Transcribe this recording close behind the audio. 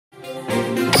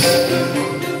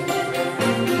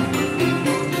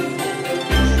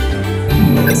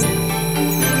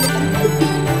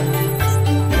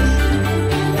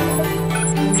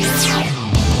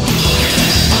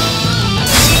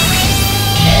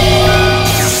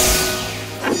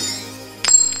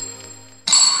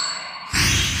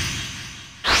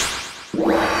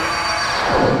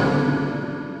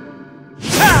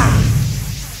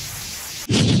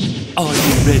Are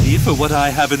you ready for what I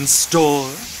have in store?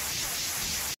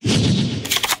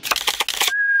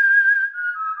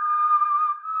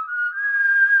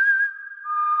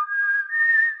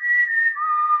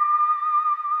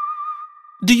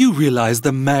 Do you realize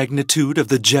the magnitude of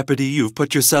the jeopardy you've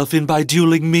put yourself in by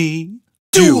dueling me?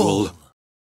 Duel!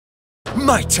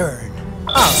 My turn.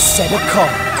 I'll set a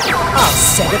card. I'll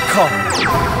set a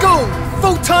card. Go,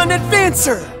 Photon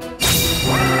Advancer!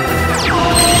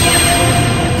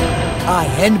 I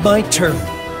end my turn.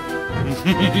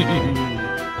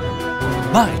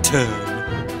 My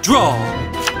turn. Draw.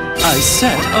 I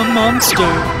set a monster.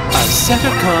 I set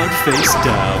a card face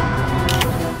down.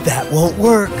 That won't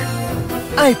work.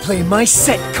 I play my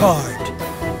set card.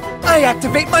 I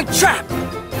activate my trap.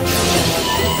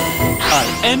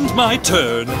 I end my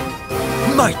turn.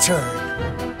 My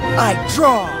turn. I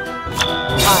draw.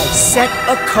 I set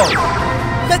a card.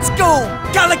 Let's go,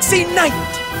 Galaxy Knight!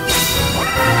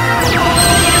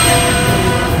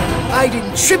 I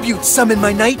didn't tribute summon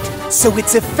my knight, so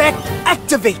its effect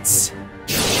activates.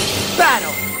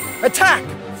 Battle! Attack!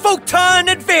 Photon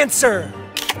Advancer!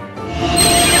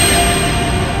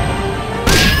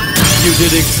 You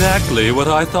did exactly what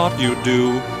I thought you'd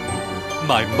do.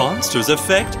 My monster's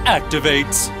effect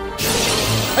activates.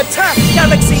 Attack,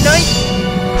 Galaxy Knight!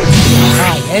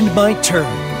 I end my turn.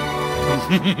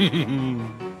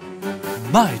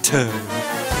 My turn.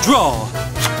 Draw.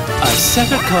 I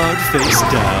set a card face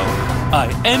down. I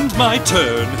end my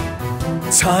turn.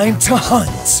 Time to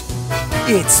hunt.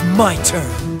 It's my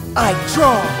turn. I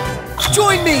draw.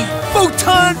 Join me,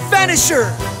 Photon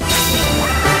Vanisher!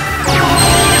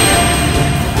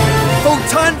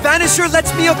 Photon Vanisher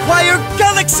lets me acquire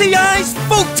Galaxy Eyes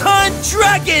Photon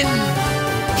Dragon!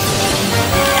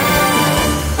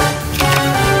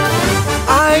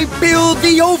 I build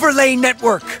the overlay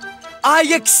network. I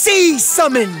Xyz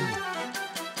summon.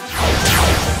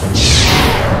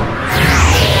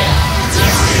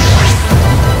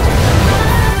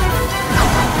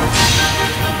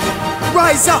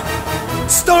 Rise up,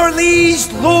 Star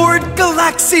Liege Lord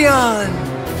Galaxion!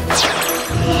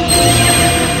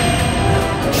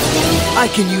 I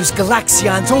can use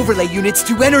Galaxion's overlay units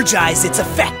to energize its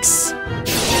effects.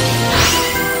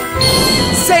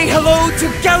 Say hello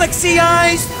to Galaxy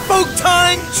Eyes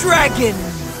Photon Dragon!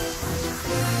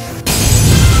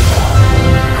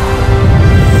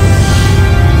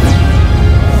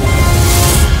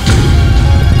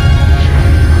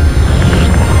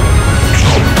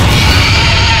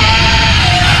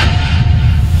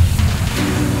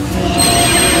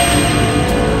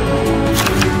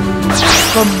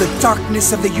 From the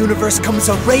darkness of the universe comes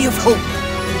a ray of hope,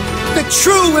 the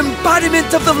true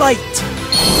embodiment of the light.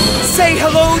 Say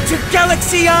hello to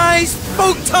Galaxy Eyes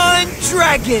Photon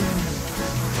Dragon!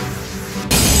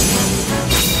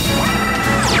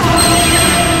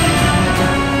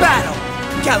 Battle!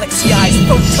 Galaxy Eyes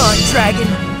Photon Dragon!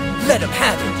 Let him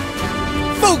have it!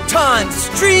 Photon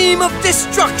Stream of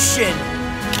Destruction!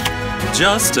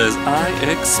 Just as I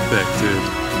expected.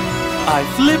 I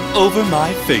flip over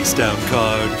my face down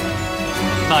card.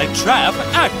 My trap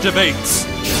activates.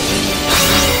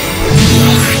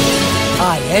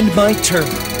 I end my turn.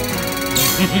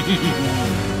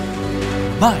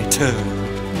 My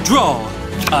turn. Draw.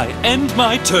 I end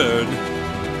my turn.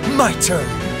 My turn.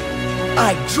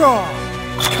 I draw.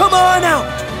 Come on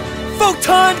out!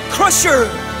 Photon Crusher!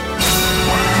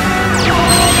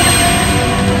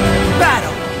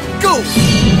 Battle! Go!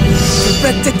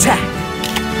 Direct attack!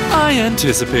 I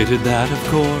anticipated that,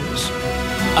 of course.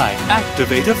 I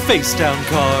activate a face-down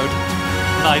card.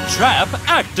 My trap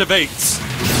activates.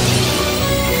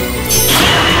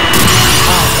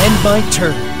 I end my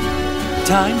turn.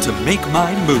 Time to make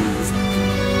my move.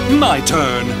 My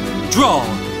turn. Draw.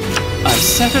 I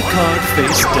set a card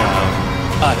face down.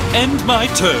 I end my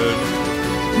turn.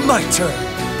 My turn.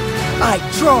 I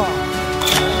draw.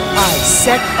 I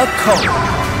set a card.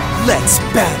 Let's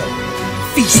battle.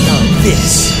 Feast on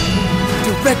this.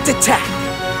 Direct attack.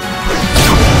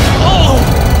 Oh!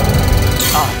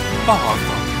 I'm far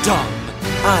from done.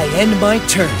 I end my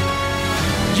turn.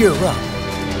 You're up.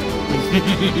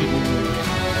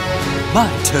 My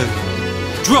turn.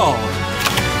 Draw.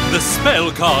 The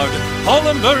spell card,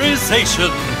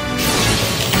 Polymerization.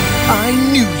 I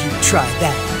knew you'd Try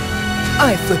that.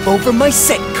 I flip over my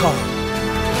set card.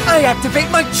 I activate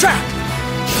my trap.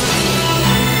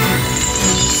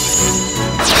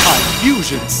 I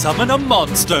fusion summon a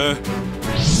monster.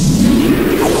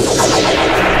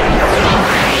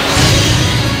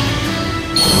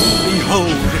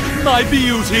 Behold my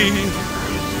beauty.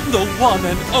 The one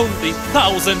and only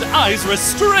 1,000 eyes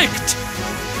restrict.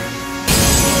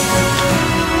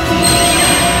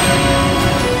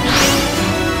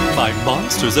 My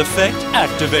monster's effect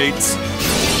activates.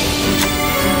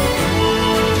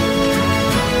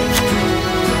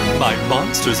 My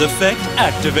monster's effect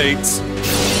activates.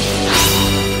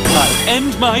 I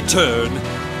end my turn.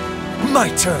 My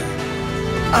turn.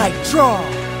 I draw.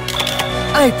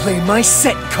 I play my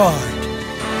set card.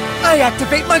 I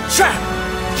activate my trap.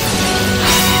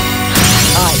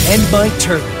 I end my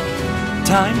turn.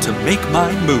 Time to make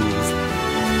my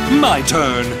move. My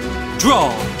turn.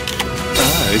 Draw.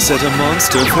 I set a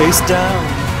monster face down.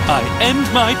 I end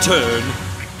my turn.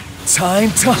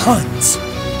 Time to hunt.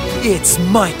 It's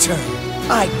my turn.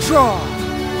 I draw.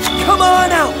 Come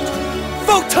on out!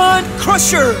 Photon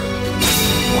Crusher!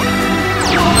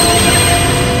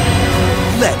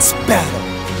 Let's battle.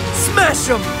 Smash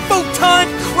 'em, Photon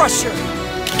Crusher!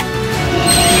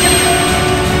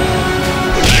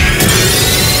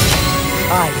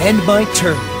 I end my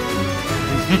turn.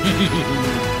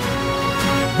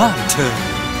 My turn.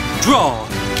 Draw.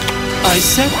 I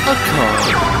set a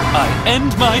card. I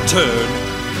end my turn.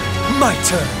 My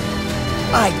turn.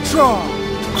 I draw.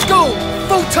 Go,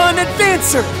 Photon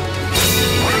Advancer!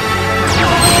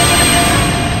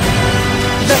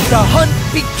 Let the hunt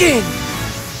begin!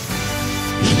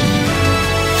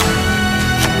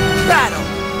 Battle!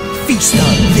 Feast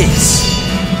on this!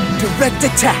 Direct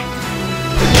attack!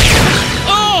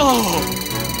 Oh!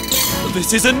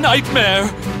 This is a nightmare!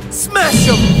 Smash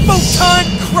 'em, Photon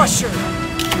Crusher!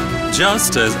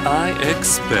 Just as I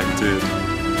expected.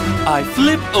 I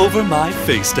flip over my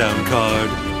face down card.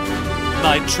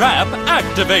 My trap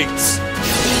activates.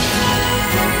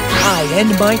 I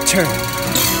end my turn.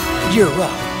 You're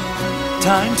up.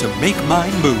 Time to make my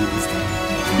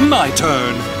move. My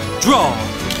turn. Draw.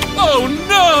 Oh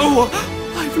no!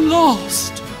 I've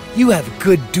lost. You have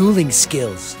good dueling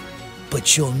skills,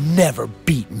 but you'll never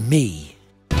beat me.